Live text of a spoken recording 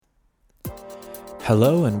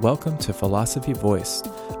Hello and welcome to Philosophy Voiced,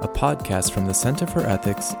 a podcast from the Center for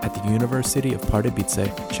Ethics at the University of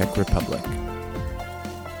Pardubice, Czech Republic.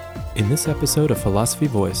 In this episode of Philosophy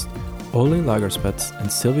Voiced, Olli Lagerspets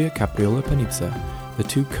and Silvia Capriolo-Panizza, the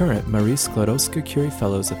two current Marie Skłodowska-Curie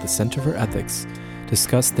Fellows at the Center for Ethics,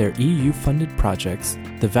 discuss their EU-funded projects,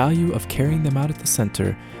 the value of carrying them out at the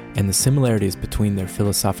center, and the similarities between their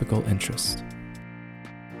philosophical interests.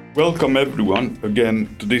 Welcome everyone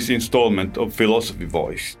again to this installment of Philosophy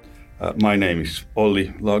Voiced. My name is Olli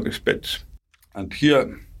Lagerspets, and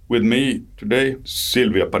here with me today,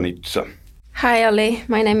 Silvia Panizza. Hi Olli,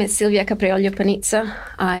 my name is Silvia Capriolo-Panizza.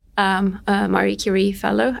 I am a Marie Curie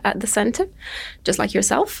Fellow at the Center, just like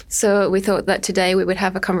yourself. So we thought that today we would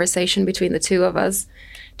have a conversation between the two of us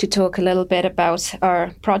to talk a little bit about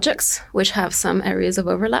our projects, which have some areas of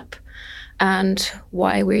overlap, and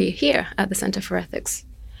why we're here at the Center for Ethics.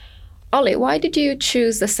 Olli, why did you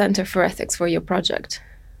choose the Center for Ethics for your project?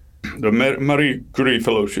 The Marie Curie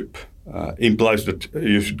Fellowship implies that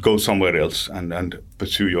you should go somewhere else and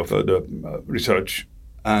pursue your further research.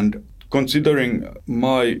 And considering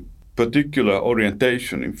my particular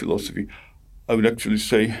orientation in philosophy, I would actually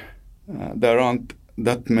say there aren't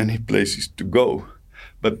that many places to go.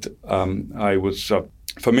 But I was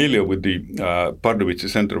familiar with the Pardubice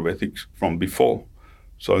Center of Ethics from before.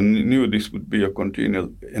 So I knew this would be a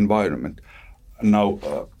congenial environment. Now,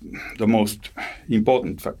 the most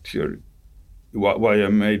important fact here, why I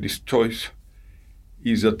made this choice,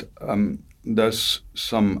 is that there's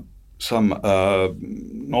some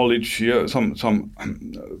knowledge here, some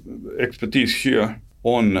expertise here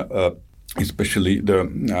on especially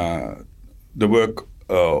the work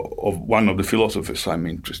of one of the philosophers I'm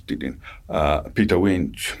interested in, Peter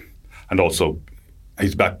Winch, and also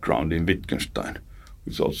his background in Wittgenstein,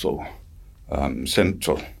 which is also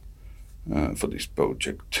central for this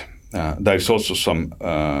project. There's also some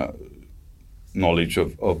knowledge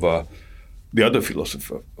of the other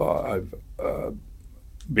philosopher I've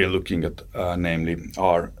been looking at, namely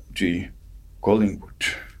R.G. Collingwood.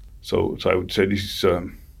 So I would say this is a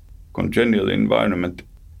congenial environment,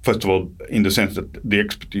 first of all, in the sense that the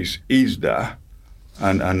expertise is there,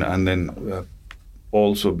 and then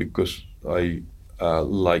also because I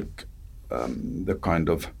like the kind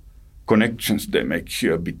of connections they make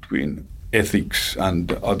here between ethics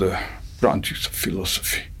and other branches of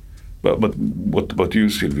philosophy. But what about you,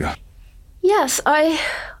 Silvia? Yes, I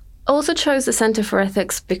also chose the Center for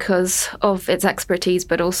Ethics because of its expertise,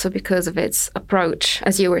 but also because of its approach.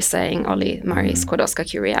 As you were saying, Olli, Marie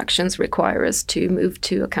Skłodowska-Curie actions require us to move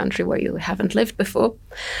to a country where you haven't lived before.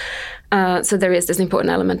 So there is this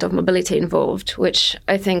important element of mobility involved, which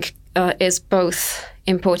I think is both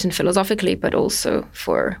important philosophically, but also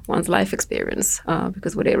for one's life experience,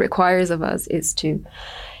 because what it requires of us is to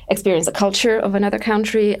experience the culture of another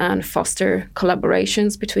country and foster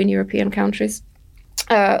collaborations between European countries,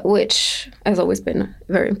 which has always been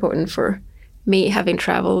very important for me, having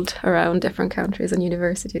traveled around different countries and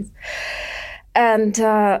universities. And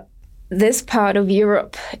this part of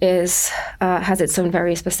Europe has its own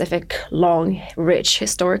very specific, long, rich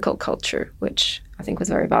historical culture, which I think was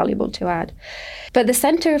very valuable to add. But the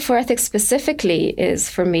Center for Ethics specifically is,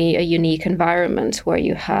 for me, a unique environment where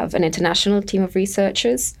you have an international team of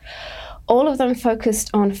researchers, all of them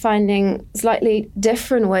focused on finding slightly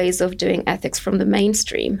different ways of doing ethics from the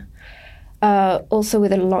mainstream. Also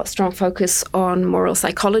with a strong focus on moral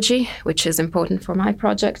psychology, which is important for my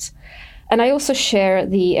project. And I also share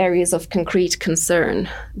the areas of concrete concern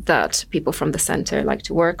that people from the center like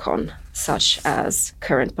to work on, such as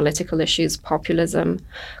current political issues, populism,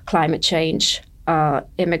 climate change,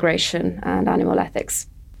 immigration, and animal ethics.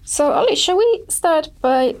 So, Olli, shall we start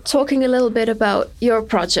by talking a little bit about your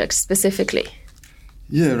project specifically?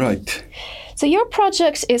 Yeah, right. So your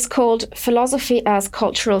project is called Philosophy as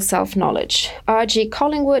Cultural Self-Knowledge, R.G.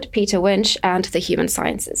 Collingwood, Peter Winch, and the Human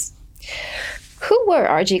Sciences. Who were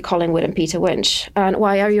R.G. Collingwood and Peter Winch, and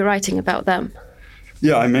why are you writing about them?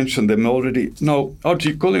 Yeah, I mentioned them already. Now,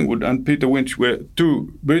 R.G. Collingwood and Peter Winch were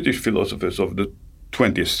two British philosophers of the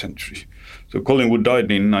 20th century. So Collingwood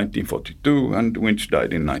died in 1942 and Winch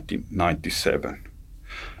died in 1997.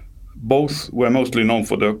 Both were mostly known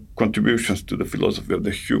for their contributions to the philosophy of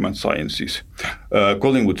the human sciences.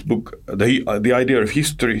 Collingwood's book, The Idea of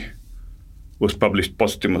History, was published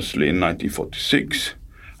posthumously in 1946.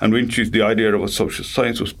 And Winch's The Idea of a Social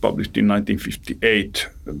Science was published in 1958,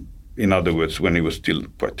 in other words, when he was still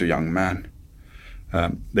quite a young man.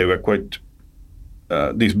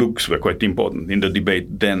 These books were quite important in the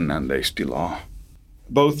debate then, and they still are.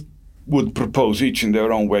 Both would propose, each in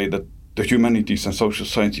their own way, that the humanities and social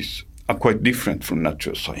sciences are quite different from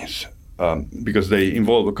natural science. because they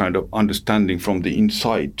involve a kind of understanding from the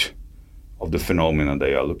inside of the phenomena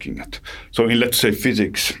they are looking at. So in, let's say,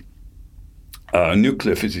 physics, a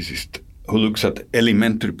nuclear physicist who looks at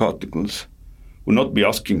elementary particles will not be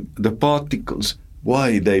asking the particles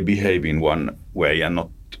why they behave in one way and not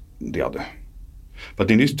the other.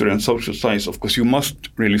 But in history and social science, of course, you must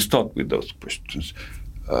really start with those questions.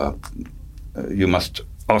 You must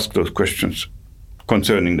ask those questions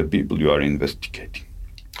concerning the people you are investigating.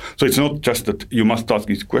 So it's not just that you must ask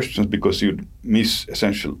these questions because you'd miss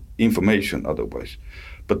essential information otherwise.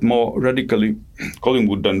 But more radically,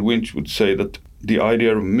 Collingwood and Winch would say that the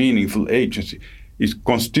idea of meaningful agency is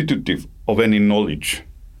constitutive of any knowledge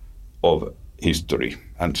of history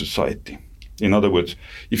and society. In other words,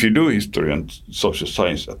 if you do history and social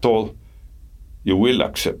science at all, you will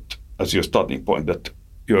accept as your starting point that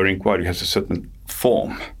your inquiry has a certain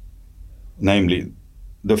form, namely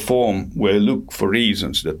the form where you look for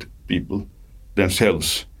reasons that people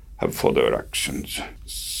themselves have for their actions.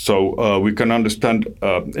 So we can understand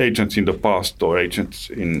agents in the past or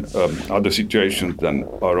agents in other situations than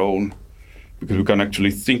our own, because we can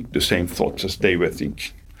actually think the same thoughts as they were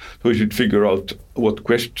thinking. So we should figure out what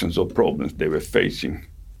questions or problems they were facing.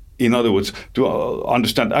 In other words, to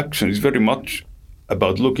understand action is very much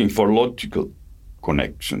about looking for logical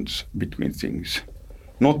connections between things,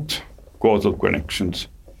 not causal connections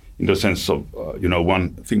in the sense of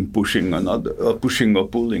one thing pushing another, pushing or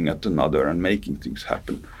pulling at another and making things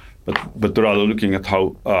happen, but rather looking at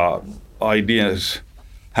how ideas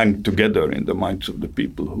hang together in the minds of the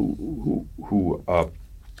people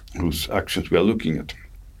whose actions we are looking at.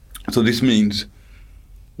 So this means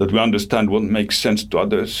that we understand what makes sense to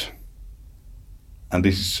others, and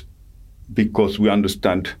this is because we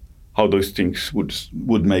understand how those things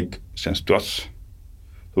would make sense to us.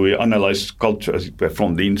 So we analyze culture as it were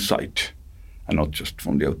from the inside and not just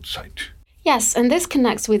from the outside. Yes, and this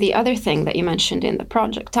connects with the other thing that you mentioned in the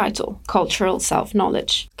project title, cultural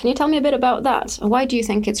self-knowledge. Can you tell me a bit about that? Why do you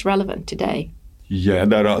think it's relevant today? Yeah,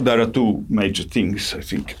 there are two major things, I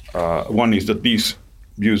think. One is that these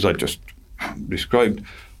views I just described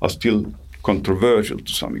are still controversial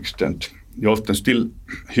to some extent. You often still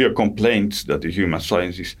hear complaints that the human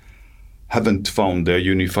sciences haven't found their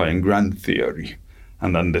unifying grand theory,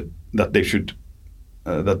 and then that they should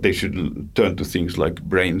turn to things like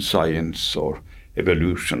brain science or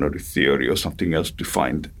evolutionary theory or something else to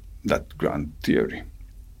find that grand theory.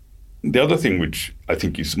 The other thing which I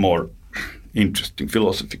think is more interesting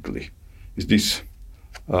philosophically is this.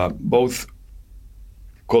 Both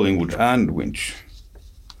Collingwood and Winch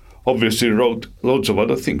obviously wrote loads of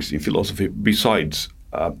other things in philosophy besides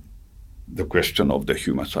the question of the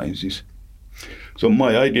human sciences. So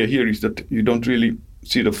my idea here is that you don't really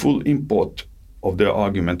see the full import of their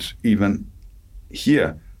arguments even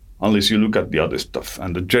here, unless you look at the other stuff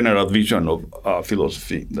and the general vision of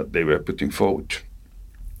philosophy that they were putting forward.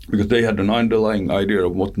 Because they had an underlying idea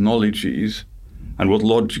of what knowledge is and what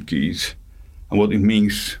logic is and what it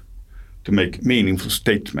means to make meaningful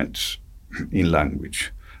statements in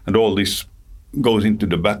language. And all this goes into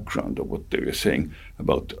the background of what they were saying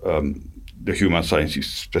about the human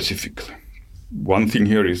sciences specifically. One thing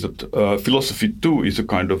here is that philosophy too is a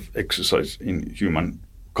kind of exercise in human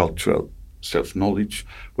cultural self-knowledge,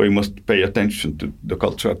 where you must pay attention to the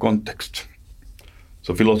cultural context.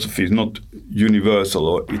 So philosophy is not universal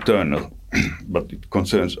or eternal, but it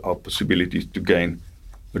concerns our possibilities to gain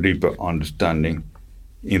a deeper understanding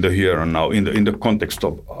in the here and now, in the context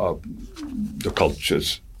of the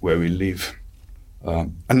cultures where we live.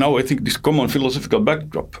 And now I think this common philosophical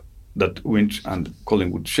backdrop that Winch and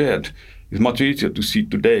Collingwood shared is much easier to see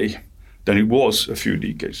today than it was a few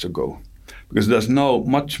decades ago, because there's now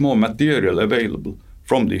much more material available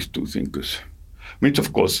from these two thinkers. Winch,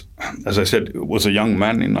 of course, as I said, was a young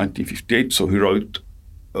man in 1958, so he wrote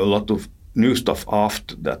a lot of new stuff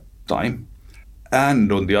after that time. And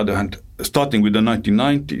on the other hand, starting with the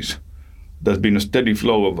 1990s, there's been a steady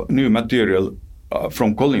flow of new material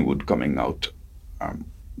from Collingwood coming out.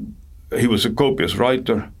 He was a copious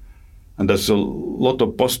writer, and there's a lot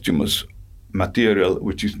of posthumous material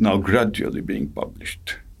which is now gradually being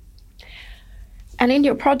published. And in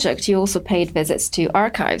your project, you also paid visits to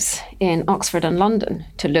archives in Oxford and London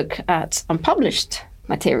to look at unpublished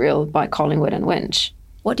material by Collingwood and Winch.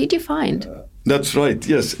 What did you find? That's right,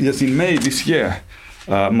 yes. In May this year,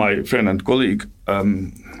 my friend and colleague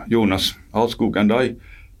Jonas Halskog and I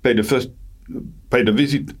paid a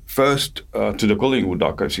visit first to the Collingwood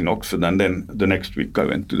archives in Oxford, and then the next week I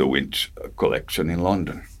went to the Winch collection in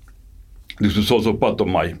London. This was also part of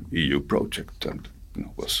my EU project and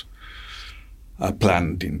was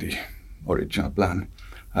planned in the original plan.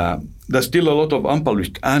 There's still a lot of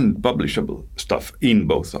unpublished and publishable stuff in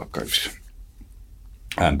both archives.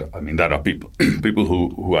 And I mean, there are people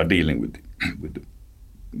who are dealing with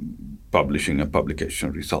publishing and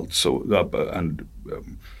publication results. So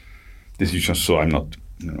decisions. So I'm not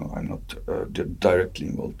directly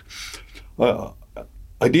involved.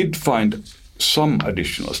 I did find some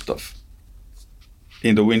additional stuff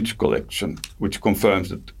in the Winch collection, which confirms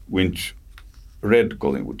that Winch read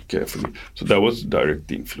Collingwood carefully. So that was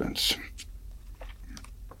direct influence.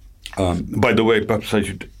 By the way, perhaps I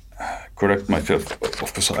should correct myself.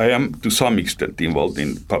 Of course, I am to some extent involved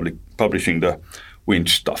in publishing the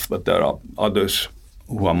Winch stuff, but there are others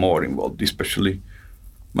who are more involved, especially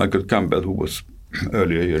Michael Campbell, who was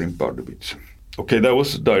earlier here in Pardubice. Okay, there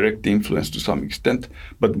was direct influence to some extent,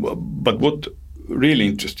 but what really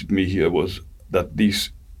interested me here was that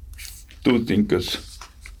these two thinkers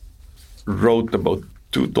wrote about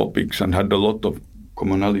two topics and had a lot of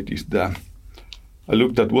commonalities there. I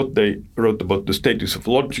looked at what they wrote about the status of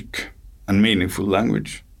logic and meaningful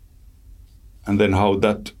language, and then how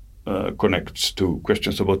that connects to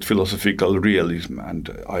questions about philosophical realism and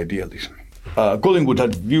idealism. Collingwood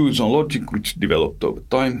had views on logic which developed over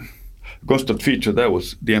time. A constant feature there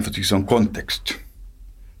was the emphasis on context.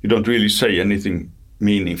 You don't really say anything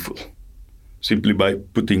meaningful simply by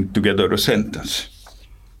putting together a sentence.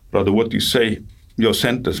 Rather, what you say, your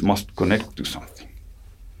sentence must connect to something.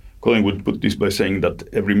 Collingwood put this by saying that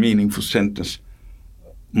every meaningful sentence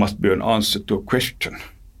must be an answer to a question.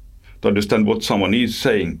 To understand what someone is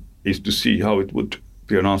saying is to see how it would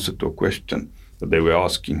be an answer to a question that they were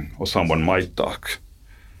asking or someone might ask.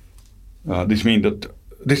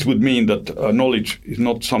 This would mean that knowledge is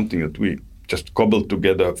not something that we just cobble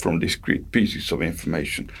together from discrete pieces of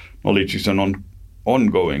information. Knowledge is an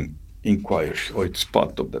ongoing inquiry, or it's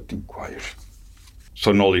part of that inquiry.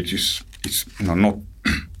 So knowledge is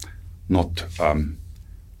not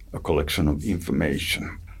a collection of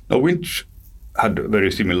information. Now, Winch had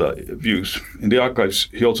very similar views. In the archives,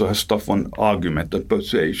 he also has stuff on argument and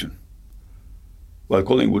persuasion, while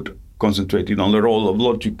Collingwood concentrated on the role of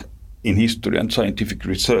logic in history and scientific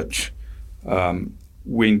research.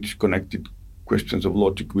 Winch connected questions of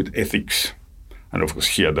logic with ethics. And of course,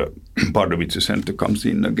 here the Pardubice Center comes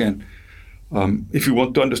in again. If you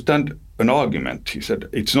want to understand an argument, he said,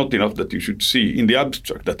 it's not enough that you should see in the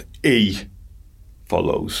abstract that A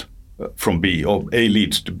follows from B, or A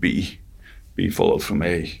leads to B, B follows from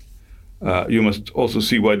A. You must also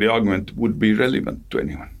see why the argument would be relevant to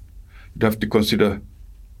anyone. You'd have to consider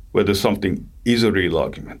whether something is a real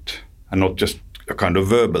argument and not just a kind of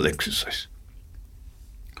verbal exercise.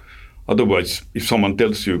 Otherwise, if someone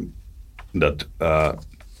tells you that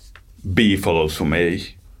B follows from A,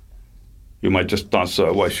 you might just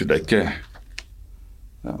answer, why should I care?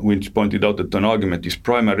 Winch pointed out that an argument is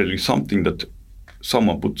primarily something that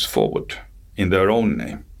someone puts forward in their own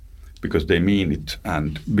name because they mean it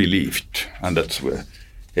and believe it. And that's where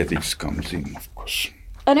ethics comes in, of course.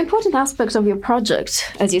 An important aspect of your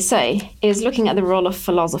project, as you say, is looking at the role of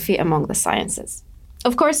philosophy among the sciences.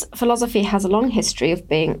 Of course, philosophy has a long history of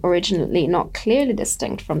being originally not clearly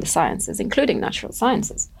distinct from the sciences, including natural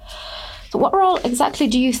sciences. So what role exactly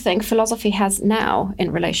do you think philosophy has now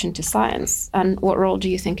in relation to science, and what role do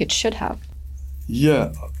you think it should have?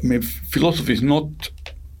 Yeah, I mean, philosophy is not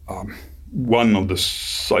one of the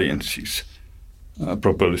sciences,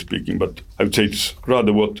 properly speaking, but I would say it's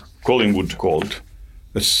rather what Collingwood called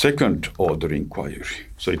a second-order inquiry.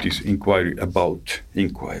 So it is inquiry about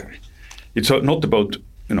inquiry. It's not about,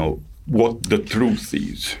 what the truth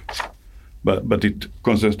is, but it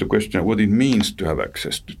concerns the question of what it means to have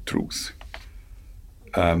access to truth.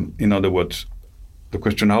 In other words, the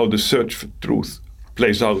question how the search for truth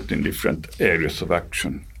plays out in different areas of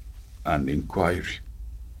action and inquiry.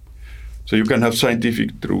 So you can have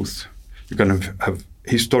scientific truth, you can have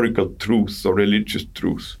historical truth or religious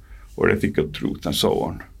truth or ethical truth and so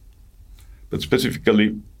on. But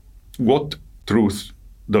specifically, what truth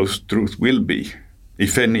those truths will be,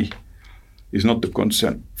 if any, is not the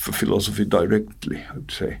concern for philosophy directly, I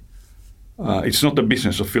would say. It's not the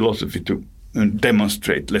business of philosophy to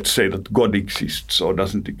demonstrate, let's say, that God exists or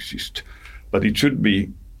doesn't exist. But it should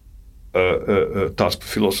be a task for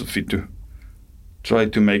philosophy to try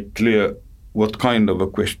to make clear what kind of a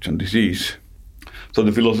question this is. So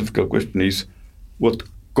the philosophical question is, what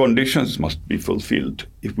conditions must be fulfilled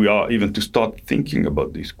if we are even to start thinking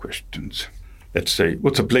about these questions? Let's say,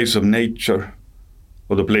 what's a place of nature,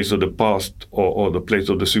 or the place of the past, or the place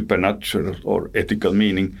of the supernatural or ethical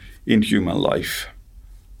meaning in human life?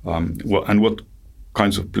 And what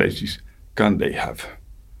kinds of places can they have?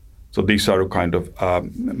 So these are kind of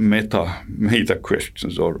meta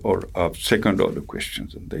questions or second-order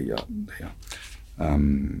questions, and they are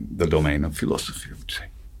the domain of philosophy, I would say.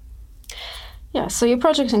 Yeah, so your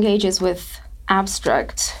project engages with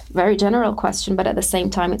abstract, very general question, but at the same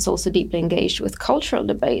time it's also deeply engaged with cultural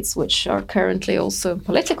debates, which are currently also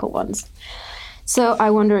political ones. So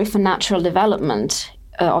I wonder if a natural development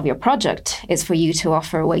of your project is for you to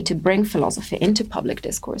offer a way to bring philosophy into public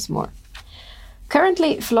discourse more.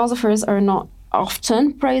 Currently, philosophers are not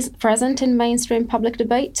often present in mainstream public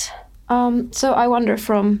debate. So I wonder,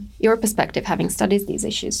 from your perspective, having studied these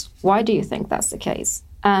issues, why do you think that's the case?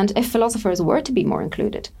 And if philosophers were to be more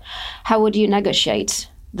included, how would you negotiate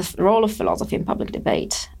the role of philosophy in public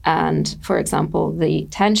debate and, for example, the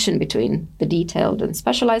tension between the detailed and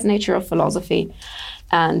specialized nature of philosophy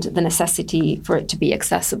and the necessity for it to be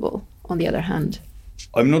accessible, on the other hand?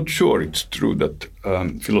 I'm not sure it's true that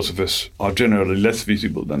philosophers are generally less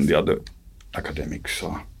visible than the other academics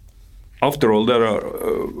are. After all, there are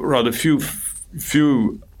rather few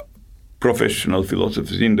professional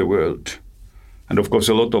philosophers in the world. And of course,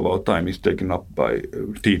 a lot of our time is taken up by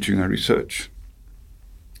teaching and research.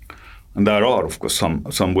 And there are, of course,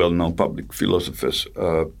 some well-known public philosophers,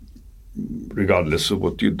 regardless of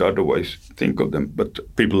what you'd otherwise think of them. But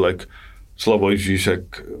people like Slavoj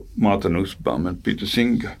Žižek, Martin Nussbaum, and Peter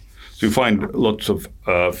Singer. So you find lots of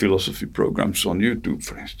philosophy programs on YouTube,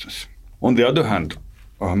 for instance. On the other hand,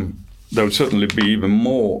 there would certainly be even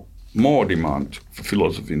more demand for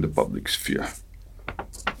philosophy in the public sphere.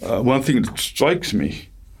 One thing that strikes me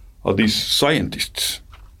are these scientists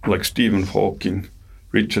like Stephen Hawking,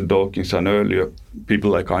 Richard Dawkins, and earlier people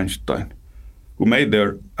like Einstein, who made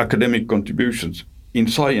their academic contributions in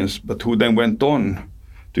science, but who then went on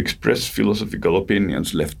to express philosophical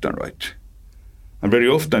opinions left and right. And very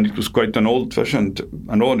often it was quite an old-fashioned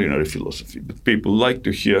and ordinary philosophy, but people like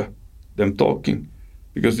to hear them talking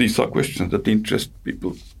because these are questions that interest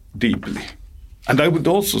people deeply. And I would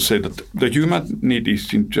also say that the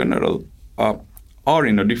humanities in general are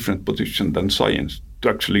in a different position than science to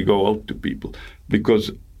actually go out to people,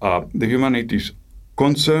 because the humanities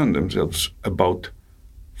concern themselves about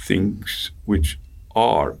things which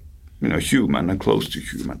are, human and close to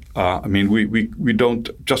human. We don't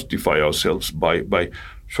justify ourselves by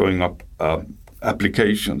showing up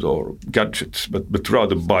applications or gadgets, but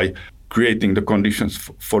rather by creating the conditions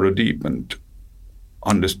for a deepened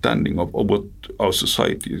understanding of what our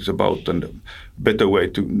society is about, and a better way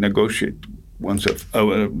to negotiate oneself,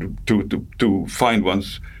 to find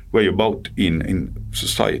one's way about in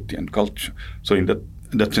society and culture. So in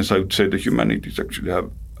that sense, I would say the humanities actually have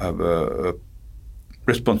a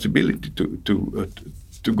responsibility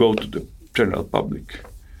to go to the general public,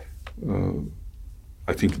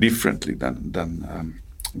 I think, differently than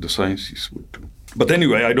the sciences would do. But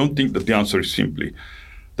anyway, I don't think that the answer is simply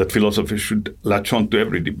that philosophy should latch on to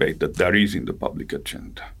every debate that there is in the public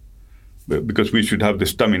agenda, because we should have the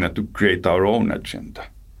stamina to create our own agenda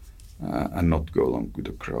and not go along with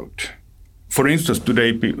the crowd. For instance,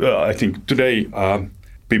 today,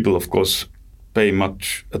 people, of course, pay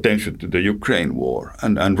much attention to the Ukraine war,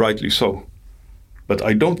 and rightly so. But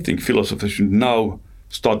I don't think philosophers should now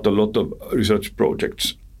start a lot of research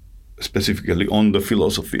projects specifically on the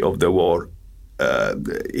philosophy of the war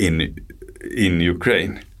in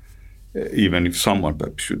Ukraine, even if someone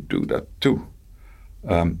perhaps should do that too.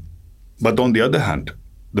 But on the other hand,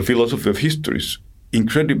 the philosophy of history is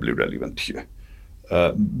incredibly relevant here,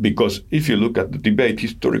 because if you look at the debate,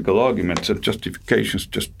 historical arguments and justifications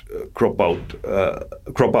just crop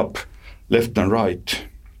up left and right.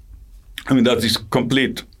 There's this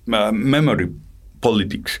complete memory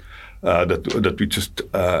politics that we just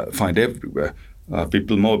find everywhere.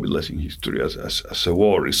 People mobilizing history as a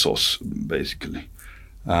war resource, basically.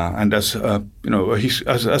 And as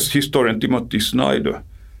historian Timothy Snyder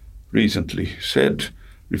recently said,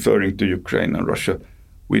 referring to Ukraine and Russia,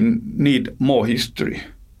 we need more history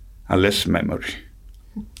and less memory.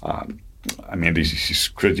 This is his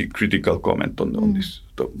critical comment on this,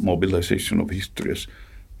 the mobilization of history as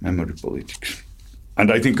memory politics.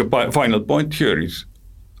 And I think a final point here is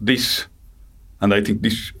this, and I think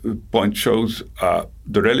this point shows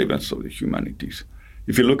the relevance of the humanities.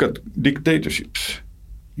 If you look at dictatorships,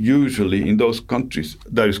 usually in those countries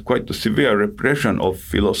there is quite a severe repression of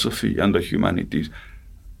philosophy and the humanities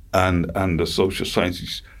and the social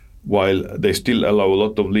sciences, while they still allow a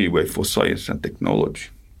lot of leeway for science and technology.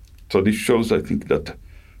 So this shows, I think, that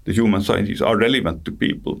the human sciences are relevant to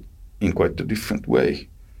people in quite a different way,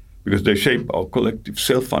 because they shape our collective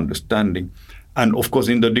self-understanding. And of course,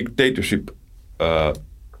 in the dictatorship,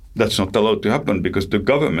 that's not allowed to happen, because the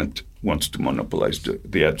government wants to monopolize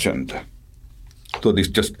the agenda. So this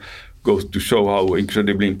just goes to show how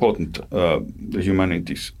incredibly important the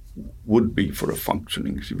humanities would be for a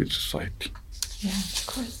functioning civil society. Yeah, of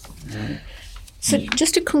course. Yeah. So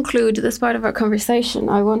just to conclude this part of our conversation,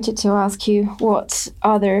 I wanted to ask you what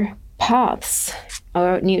other paths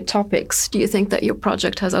or new topics do you think that your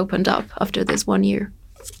project has opened up after this 1 year?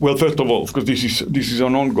 Well, first of all, because this is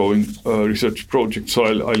an ongoing research project, so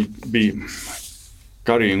I'll be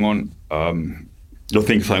carrying on the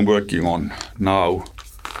things I'm working on now,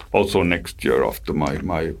 also next year after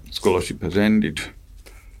my scholarship has ended.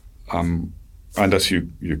 And as you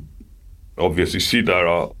obviously see, there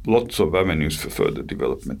are lots of avenues for further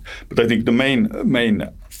development. But I think the main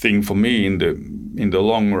thing for me in the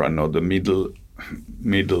long run or the middle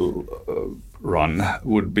run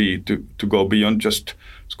would be to go beyond just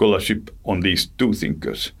scholarship on these two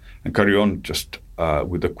thinkers and carry on just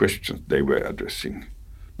with the questions they were addressing.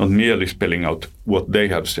 Not merely spelling out what they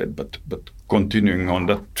have said, but continuing on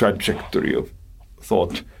that trajectory of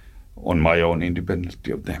thought on my own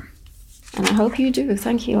independently of them. And I hope you do.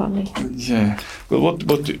 Thank you, Olli. Yeah. Well,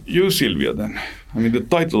 what you, Silvia, then? I mean, the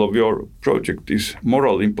title of your project is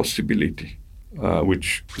Moral Impossibility,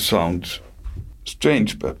 which sounds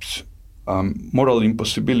strange, perhaps. Moral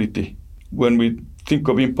impossibility. When we think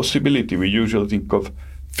of impossibility, we usually think of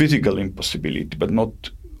physical impossibility, but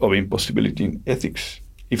not of impossibility in ethics.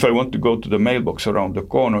 If I want to go to the mailbox around the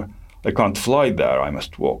corner, I can't fly there, I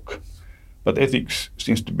must walk. But ethics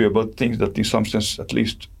seems to be about things that in some sense, at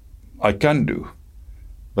least, I can do,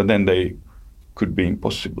 but then they could be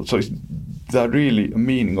impossible. So is there really a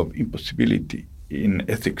meaning of impossibility in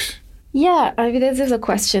ethics? Yeah, I mean, this is a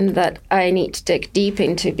question that I need to dig deep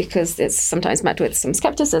into because it's sometimes met with some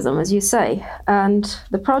skepticism, as you say. And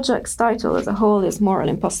the project's title as a whole is Moral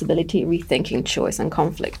Impossibility, Rethinking Choice and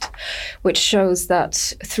Conflict, which shows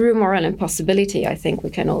that through moral impossibility, I think we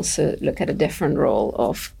can also look at a different role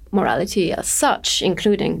of morality as such,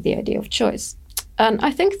 including the idea of choice. And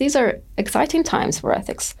I think these are exciting times for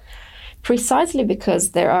ethics, precisely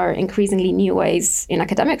because there are increasingly new ways in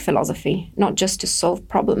academic philosophy, not just to solve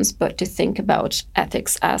problems, but to think about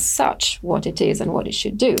ethics as such, what it is and what it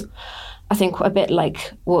should do. I think a bit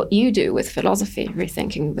like what you do with philosophy,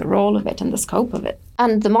 rethinking the role of it and the scope of it.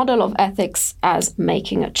 And the model of ethics as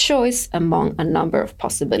making a choice among a number of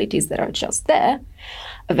possibilities that are just there,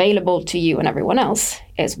 available to you and everyone else,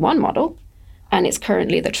 is one model. And it's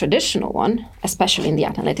currently the traditional one, especially in the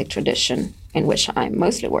analytic tradition in which I'm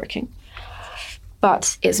mostly working.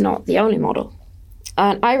 But it's not the only model.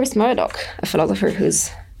 And Iris Murdoch, a philosopher who's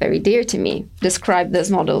very dear to me, described this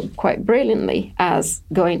model quite brilliantly as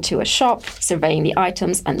going to a shop, surveying the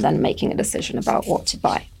items, and then making a decision about what to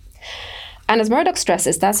buy. And as Murdoch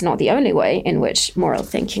stresses, that's not the only way in which moral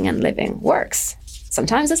thinking and living works.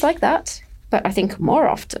 Sometimes it's like that, but I think more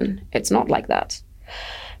often it's not like that.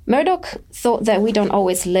 Murdoch thought that we don't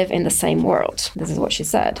always live in the same world. This is what she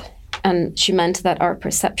said. And she meant that our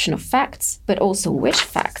perception of facts, but also which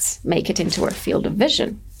facts make it into our field of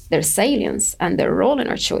vision, their salience and their role in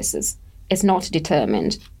our choices, is not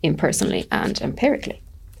determined impersonally and empirically.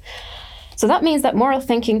 So that means that moral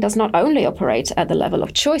thinking does not only operate at the level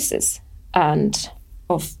of choices and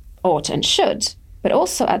of ought and should, but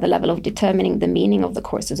also at the level of determining the meaning of the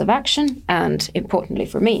courses of action and, importantly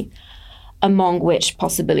for me, among which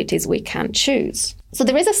possibilities we can choose. So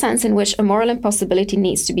there is a sense in which a moral impossibility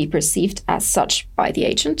needs to be perceived as such by the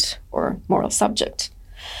agent or moral subject.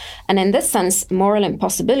 And in this sense, moral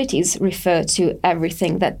impossibilities refer to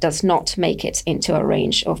everything that does not make it into a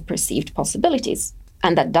range of perceived possibilities,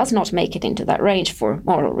 and that does not make it into that range for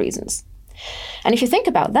moral reasons. And if you think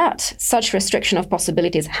about that, such restriction of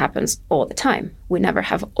possibilities happens all the time. We never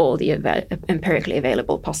have all the empirically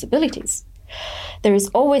available possibilities. There is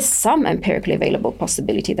always some empirically available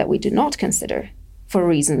possibility that we do not consider for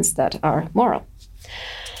reasons that are moral.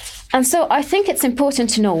 And so I think it's important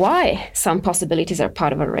to know why some possibilities are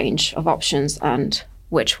part of a range of options and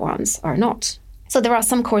which ones are not. So there are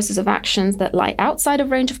some courses of actions that lie outside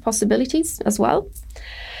of range of possibilities as well.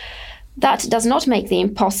 That does not make the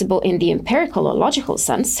impossible in the empirical or logical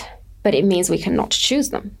sense, but it means we cannot choose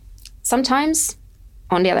them. Sometimes,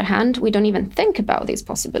 on the other hand, we don't even think about these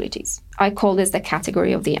possibilities. I call this the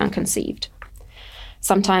category of the unconceived.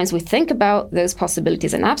 Sometimes we think about those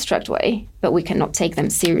possibilities in an abstract way, but we cannot take them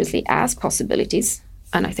seriously as possibilities,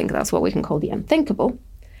 and I think that's what we can call the unthinkable.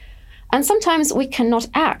 And sometimes we cannot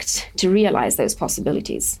act to realize those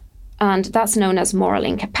possibilities, and that's known as moral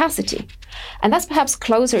incapacity. And that's perhaps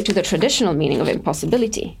closer to the traditional meaning of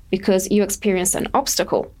impossibility, because you experience an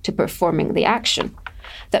obstacle to performing the action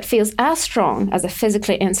that feels as strong as a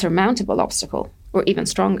physically insurmountable obstacle, or even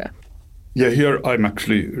stronger. here I'm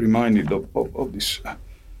actually reminded of this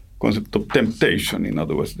concept of temptation. In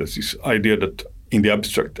other words, there's this idea that in the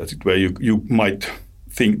abstract, as it were, you might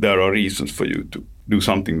think there are reasons for you to do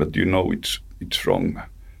something, but you know it's wrong. I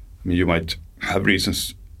mean, you might have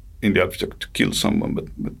reasons in the abstract to kill someone, but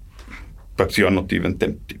perhaps you are not even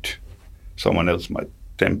tempted. Someone else might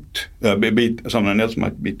be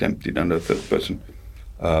tempted, and the third person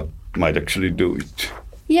might actually do it.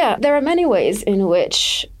 Yeah, there are many ways in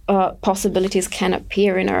which possibilities can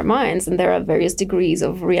appear in our minds, and there are various degrees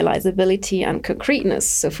of realizability and concreteness.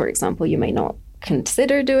 So, for example, you may not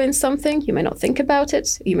consider doing something, you may not think about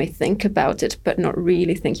it, you may think about it but not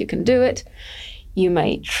really think you can do it. You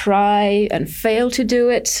may try and fail to do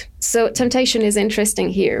it. So temptation is interesting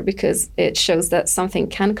here because it shows that something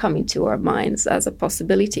can come into our minds as a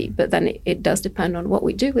possibility, but then it does depend on what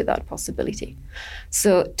we do with that possibility.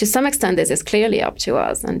 So to some extent, this is clearly up to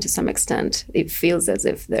us, and to some extent, it feels as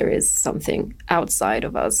if there is something outside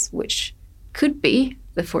of us, which could be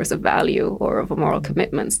the force of value or of moral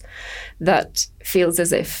commitments, that feels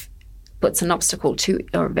as if puts an obstacle to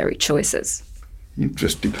our very choices.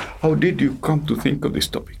 Interesting. How did you come to think of this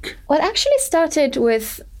topic? Well, it actually started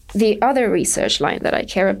with the other research line that I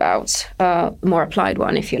care about, more applied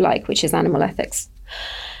one, if you like, which is animal ethics.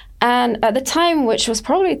 And at the time, which was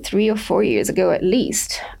probably 3 or 4 years ago at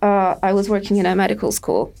least, I was working in a medical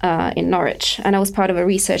school in Norwich, and I was part of a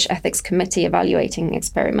research ethics committee evaluating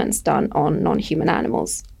experiments done on non-human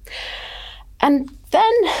animals. And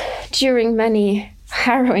then, during many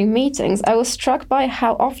harrowing meetings, I was struck by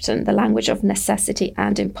how often the language of necessity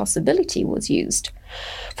and impossibility was used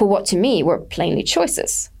for what to me were plainly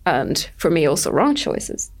choices, and for me also wrong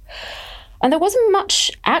choices. And there wasn't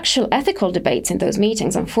much actual ethical debates in those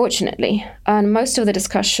meetings, unfortunately, and most of the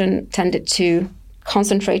discussion tended to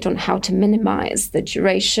concentrate on how to minimize the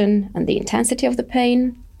duration and the intensity of the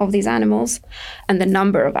pain of these animals and the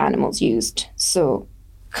number of animals used, so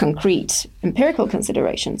concrete empirical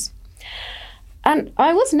considerations. And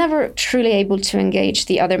I was never truly able to engage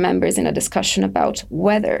the other members in a discussion about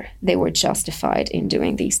whether they were justified in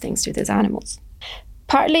doing these things to these animals.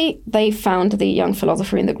 Partly, they found the young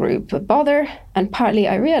philosopher in the group a bother, and partly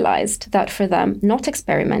I realized that for them, not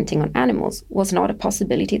experimenting on animals was not a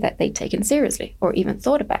possibility that they'd taken seriously or even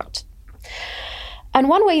thought about. And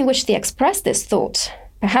one way in which they expressed this thought,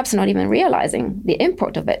 perhaps not even realizing the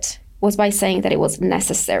import of it, was by saying that it was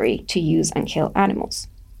necessary to use and kill animals.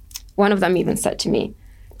 One of them even said to me,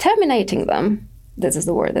 "Terminating them," this is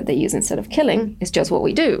the word that they use instead of killing, "is just what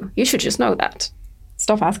we do. You should just know that.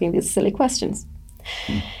 Stop asking these silly questions."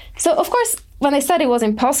 So, of course, when they said it was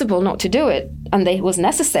impossible not to do it, and it was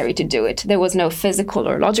necessary to do it, there was no physical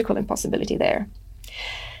or logical impossibility there.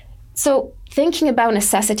 So, thinking about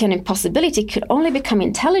necessity and impossibility could only become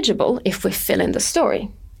intelligible if we fill in the story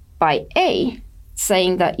by A,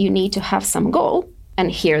 saying that you need to have some goal,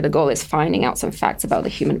 and here the goal is finding out some facts about the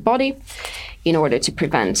human body in order to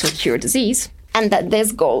prevent or cure disease, and that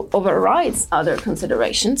this goal overrides other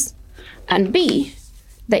considerations, and B,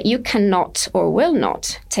 that you cannot or will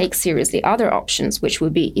not take seriously other options which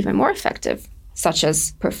would be even more effective, such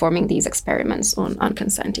as performing these experiments on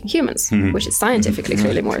unconsenting humans, which is scientifically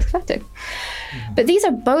clearly more effective. But these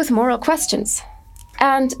are both moral questions.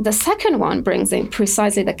 And the second one brings in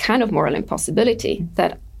precisely the kind of moral impossibility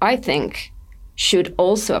that I think should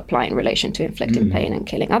also apply in relation to inflicting pain and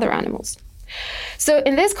killing other animals. So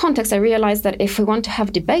in this context, I realized that if we want to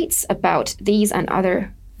have debates about these and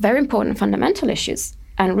other very important fundamental issues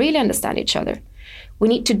and really understand each other, we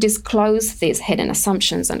need to disclose these hidden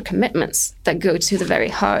assumptions and commitments that go to the very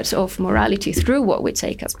heart of morality through what we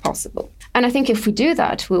take as possible. And I think if we do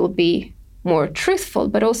that, we will be more truthful,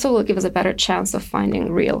 but also will give us a better chance of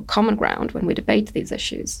finding real common ground when we debate these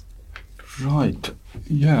issues. Right,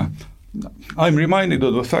 yeah. I'm reminded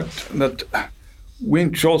of the fact that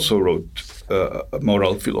Winch also wrote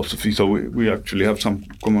moral philosophy, so we actually have some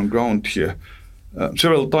common ground here.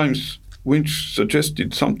 Several times Winch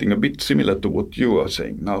suggested something a bit similar to what you are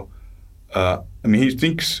saying now. I mean, he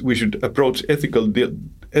thinks we should approach ethical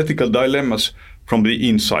dilemmas from the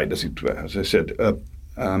inside, as it were, as I said.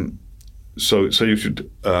 So you should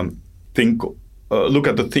look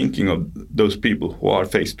at the thinking of those people who are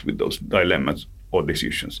faced with those dilemmas or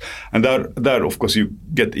decisions. And there, of course, you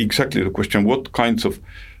get exactly the question, what kinds of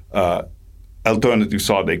alternatives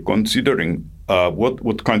are they considering?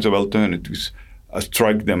 What kinds of alternatives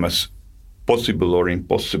strike them as possible or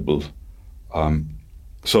impossible?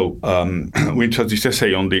 Winch has this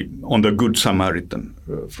essay on the Good Samaritan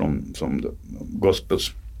from the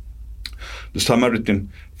Gospels. The Samaritan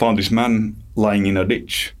found this man lying in a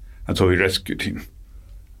ditch, and so he rescued him.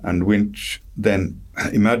 And Winch then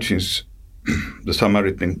imagines the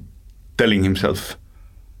Samaritan telling himself,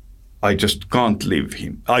 I just can't leave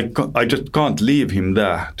him. I just can't leave him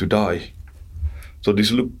there to die. So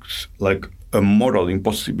this looks like a moral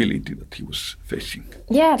impossibility that he was facing.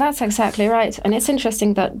 Yeah, that's exactly right. And it's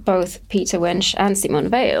interesting that both Peter Winch and Simone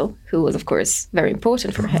Weil, who was, of course, very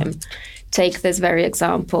important for him, take this very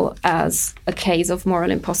example as a case of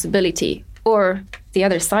moral impossibility, or the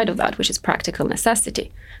other side of that, which is practical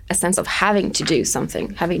necessity, a sense of having to do something,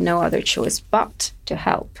 having no other choice but to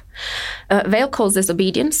help. Weil calls this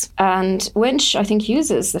obedience, and Winch, I think,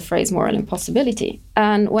 uses the phrase moral impossibility.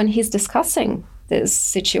 And when he's discussing this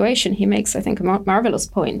situation, he makes, I think, a marvelous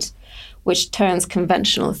point, which turns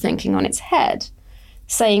conventional thinking on its head,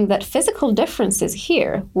 saying that physical differences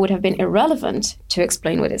here would have been irrelevant to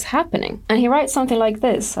explain what is happening. And he writes something like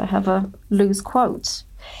this. I have a loose quote.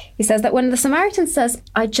 He says that when the Samaritan says,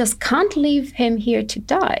 I just can't leave him here to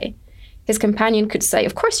die, his companion could say,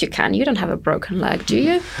 of course you can. You don't have a broken leg, do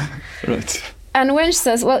you? Right. And Winch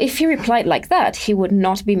says, well, if he replied like that, he would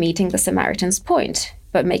not be meeting the Samaritan's point,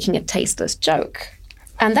 but making a tasteless joke.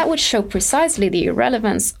 And that would show precisely the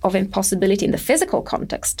irrelevance of impossibility in the physical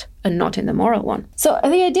context and not in the moral one. So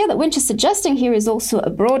the idea that Winch is suggesting here is also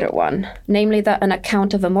a broader one, namely that an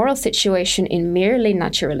account of a moral situation in merely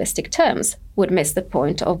naturalistic terms would miss the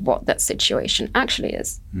point of what that situation actually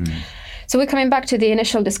is. So we're coming back to the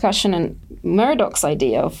initial discussion and Murdoch's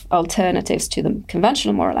idea of alternatives to the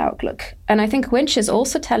conventional moral outlook. And I think Winch is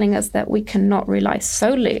also telling us that we cannot rely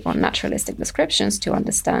solely on naturalistic descriptions to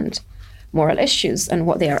understand moral issues and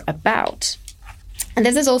what they are about. And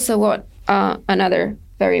this is also what another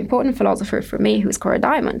very important philosopher for me, who is Cora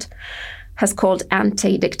Diamond, has called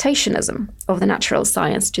anti-dictationism of the natural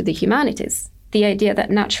science to the humanities. The idea that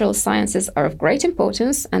natural sciences are of great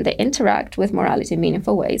importance and they interact with morality in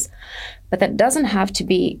meaningful ways, but that doesn't have to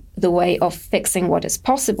be the way of fixing what is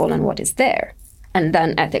possible and what is there. And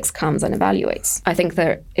then ethics comes and evaluates. I think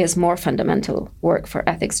there is more fundamental work for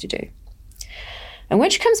ethics to do. And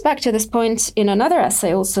which comes back to this point in another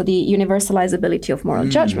essay, also the universalizability of moral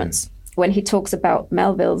judgments, when he talks about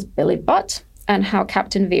Melville's Billy Butt and how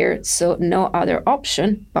Captain Vere saw no other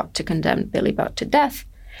option but to condemn Billy Butt to death,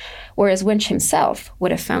 whereas Winch himself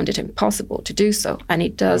would have found it impossible to do so, and he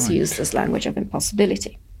does use this language of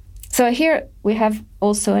impossibility. So here we have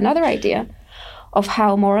also another idea of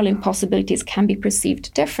how moral impossibilities can be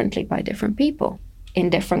perceived differently by different people in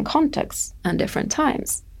different contexts and different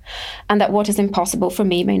times. And that what is impossible for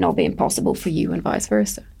me may not be impossible for you, and vice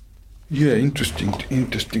versa. Yeah, interesting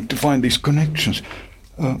to find these connections.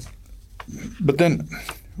 But then,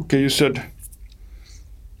 okay, you said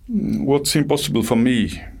what's impossible for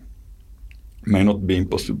me may not be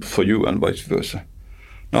impossible for you, and vice versa.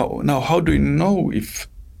 Now, how do you know if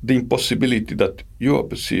the impossibility that you are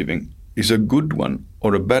perceiving is a good one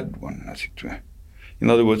or a bad one, as it were? In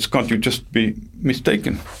other words, can't you just be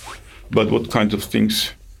mistaken about what kinds of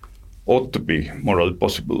things ought to be morally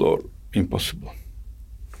possible or impossible?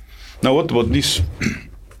 Now, what about this?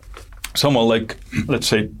 Someone like, let's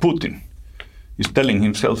say, Putin is telling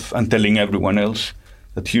himself and telling everyone else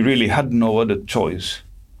that he really had no other choice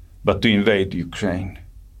but to invade Ukraine.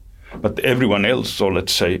 But everyone else, or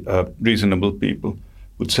let's say reasonable people,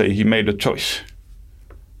 would say he made a choice.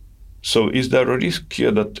 So is there a risk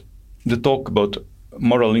here that the talk about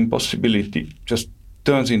moral impossibility just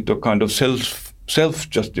turns into a kind of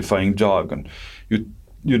self-justifying jargon?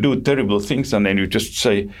 You do terrible things and then you just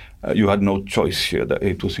say you had no choice here, that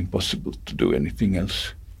it was impossible to do anything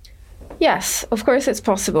else. Yes, of course it's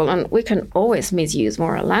possible, and we can always misuse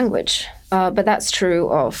moral language. But that's true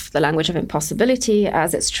of the language of impossibility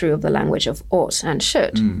as it's true of the language of ought and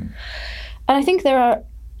should. And I think there are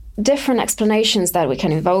different explanations that we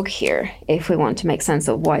can invoke here if we want to make sense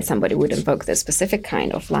of why somebody would invoke this specific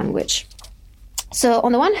kind of language. So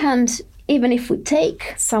on the one hand, even if we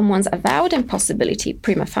take someone's avowed impossibility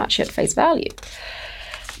prima facie at face value,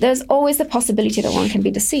 there's always the possibility that one can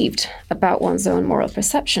be deceived about one's own moral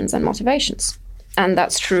perceptions and motivations. And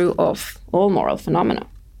that's true of all moral phenomena.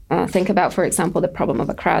 Think about, for example, the problem of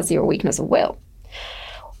acrasia or weakness of will.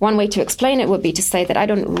 One way to explain it would be to say that I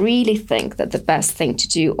don't really think that the best thing to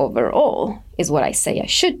do overall is what I say I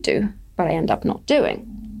should do, but I end up not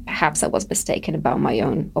doing. Perhaps I was mistaken about my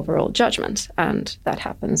own overall judgment, and that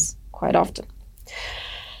happens quite often.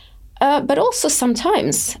 But also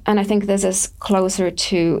sometimes, and I think this is closer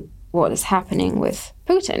to what is happening with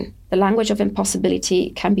Putin, the language of impossibility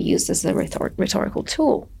can be used as a rhetorical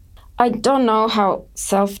tool. I don't know how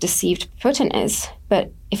self-deceived Putin is,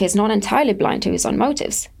 but if he's not entirely blind to his own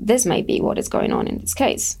motives, this may be what is going on in this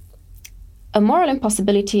case. A moral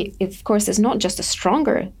impossibility, of course, is not just a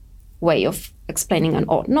stronger way of explaining an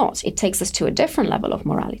ought not. It takes us to a different level of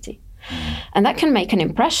morality. And that can make an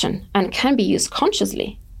impression and can be used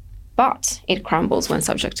consciously, but it crumbles when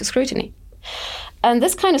subject to scrutiny. And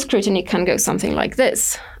this kind of scrutiny can go something like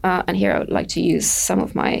this. And here I would like to use some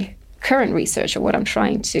of my current research or what I'm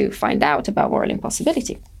trying to find out about moral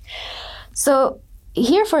impossibility. So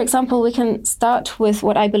here, for example, we can start with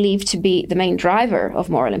what I believe to be the main driver of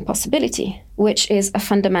moral impossibility, which is a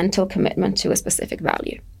fundamental commitment to a specific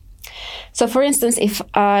value. So, for instance, if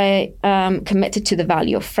I am committed to the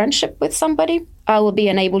value of friendship with somebody, I will be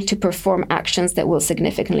unable to perform actions that will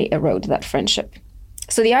significantly erode that friendship.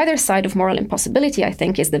 So the other side of moral impossibility, I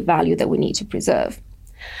think, is the value that we need to preserve.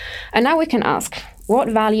 And now we can ask, what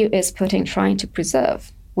value is Putin trying to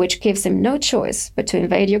preserve, which gives him no choice but to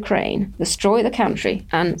invade Ukraine, destroy the country,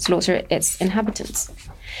 and slaughter its inhabitants?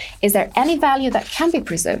 Is there any value that can be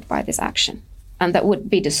preserved by this action, and that would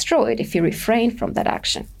be destroyed if he refrained from that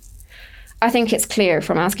action? I think it's clear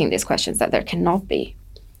from asking these questions that there cannot be.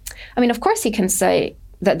 I mean, of course, he can say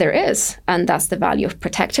that there is, and that's the value of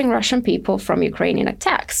protecting Russian people from Ukrainian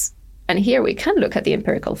attacks. And here we can look at the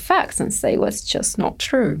empirical facts and say, well, it's just not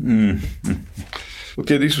true.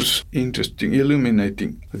 Okay, this was interesting,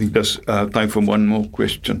 illuminating. I think there's time for one more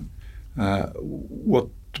question. What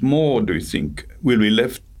more do you think will be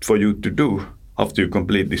left for you to do after you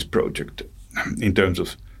complete this project in terms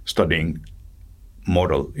of studying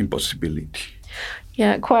moral impossibility?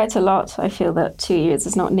 Yeah, quite a lot. I feel that 2 years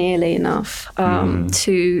is not nearly enough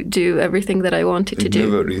to do everything that I wanted to do. It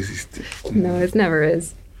never is. No, it never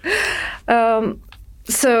is.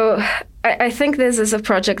 So I think this is a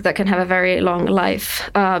project that can have a very long life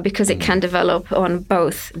because it can develop on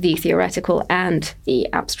both the theoretical and the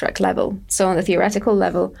abstract level. So on the theoretical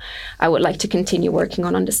level, I would like to continue working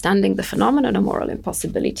on understanding the phenomenon of moral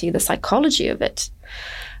impossibility, the psychology of it.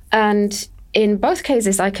 And in both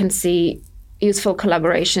cases, I can see useful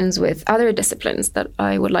collaborations with other disciplines that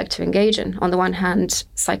I would like to engage in. On the one hand,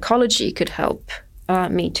 psychology could help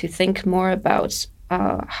me to think more about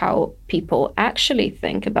how people actually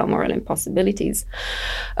think about moral impossibilities,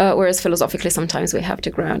 whereas philosophically sometimes we have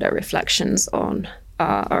to ground our reflections on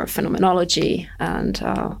our phenomenology and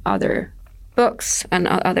other books and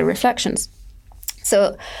other reflections.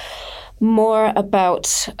 So more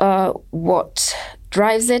about what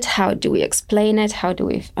drives it, how do we explain it, how do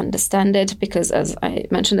we understand it, because as I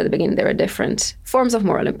mentioned at the beginning, there are different forms of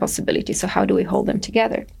moral impossibility, so how do we hold them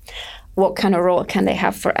together? What kind of role can they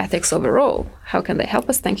have for ethics overall? How can they help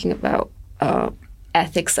us thinking about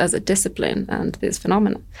ethics as a discipline and this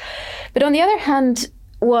phenomenon? But on the other hand,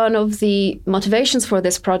 one of the motivations for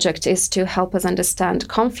this project is to help us understand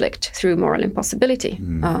conflict through moral impossibility,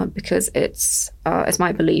 because it's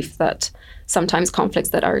my belief that sometimes conflicts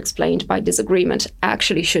that are explained by disagreement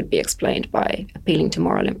actually should be explained by appealing to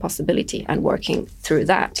moral impossibility and working through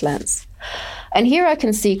that lens. And here I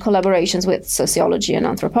can see collaborations with sociology and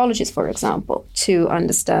anthropologists, for example, to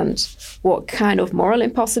understand what kind of moral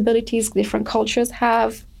impossibilities different cultures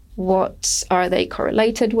have, what are they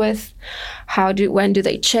correlated with, when do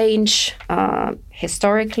they change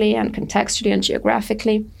historically and contextually and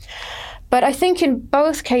geographically. But I think in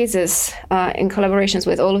both cases, in collaborations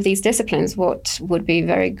with all of these disciplines, what would be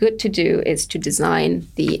very good to do is to design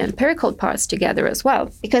the empirical parts together as well,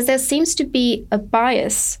 because there seems to be a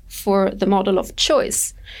bias for the model of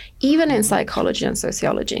choice, even in psychology and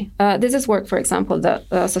sociology. This is work, for example, that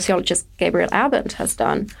sociologist Gabriel Abend has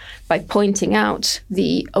done by pointing out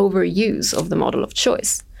the overuse of the model of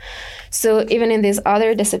choice. So even in these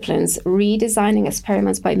other disciplines, redesigning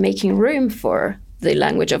experiments by making room for the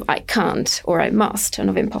language of I can't or I must and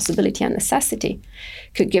of impossibility and necessity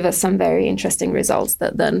could give us some very interesting results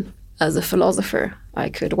that then, as a philosopher, I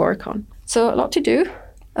could work on. So a lot to do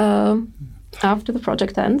after the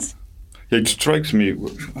project ends. It strikes me,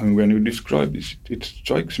 when you describe this, it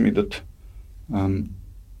strikes me that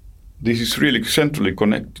this is really centrally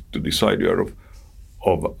connected to this idea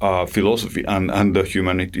of philosophy and the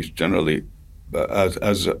humanities generally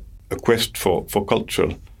as a quest for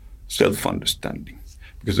cultural self-understanding.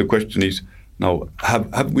 Because the question is now,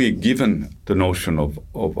 have we given the notion of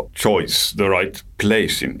choice the right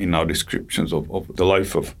place in our descriptions of the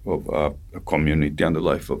life of a community and the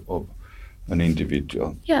life of an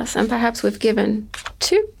individual? Yes, and perhaps we've given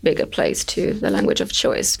too big a place to the language of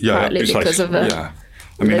choice, partly precisely. Because of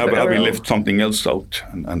I mean, have we left something else out?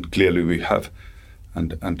 And clearly we have.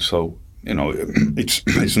 And so,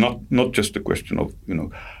 it's not just a question of,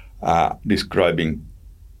 describing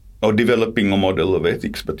or developing a model of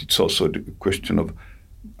ethics, but it's also the question of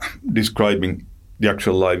describing the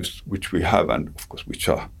actual lives which we have and, of course, which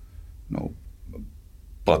are,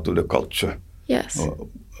 part of the culture. Yes.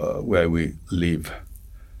 where we live.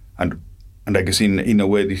 And I guess in a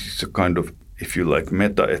way this is a kind of, if you like,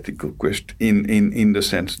 meta-ethical question in the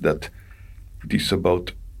sense that it is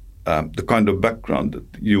about the kind of background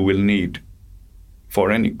that you will need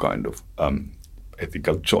for any kind of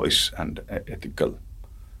ethical choice and ethical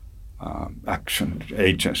action,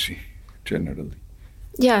 agency generally.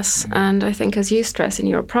 Yes, and I think as you stress in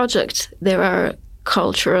your project, there are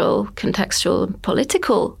cultural, contextual,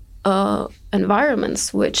 political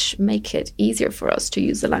environments which make it easier for us to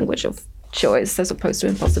use the language of choice as opposed to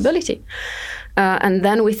impossibility. And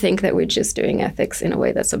then we think that we're just doing ethics in a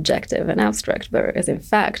way that's objective and abstract, whereas in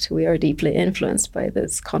fact we are deeply influenced by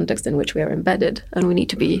this context in which we are embedded, and we need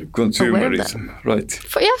to be aware of that. Right?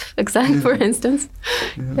 Exactly. For instance,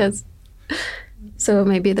 yes. So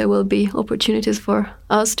maybe there will be opportunities for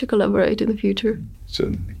us to collaborate in the future.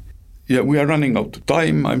 Certainly. Yeah, we are running out of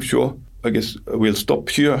time, I'm sure. I guess we'll stop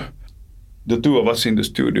here. The two of us in the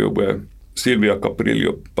studio were Silvia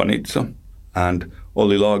Caprillo-Panizza and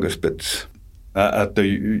Olli Lagerspets at the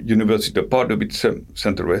University of Pardubice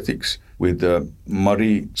Center of Ethics with the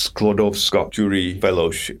Marie Sklodowska-Curie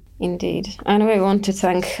Fellowship. Indeed. And we want to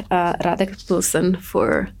thank Radek Pulsen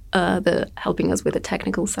for helping us with the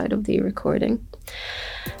technical side of the recording.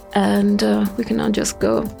 And we can now just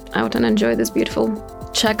go out and enjoy this beautiful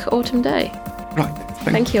Czech autumn day. Right.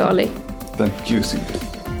 Thank you, Olli. Thank you, Silvia.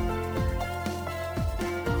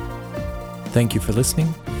 Thank you for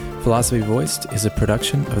listening. Philosophy Voiced is a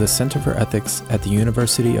production of the Center for Ethics at the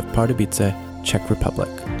University of Pardubice, Czech Republic.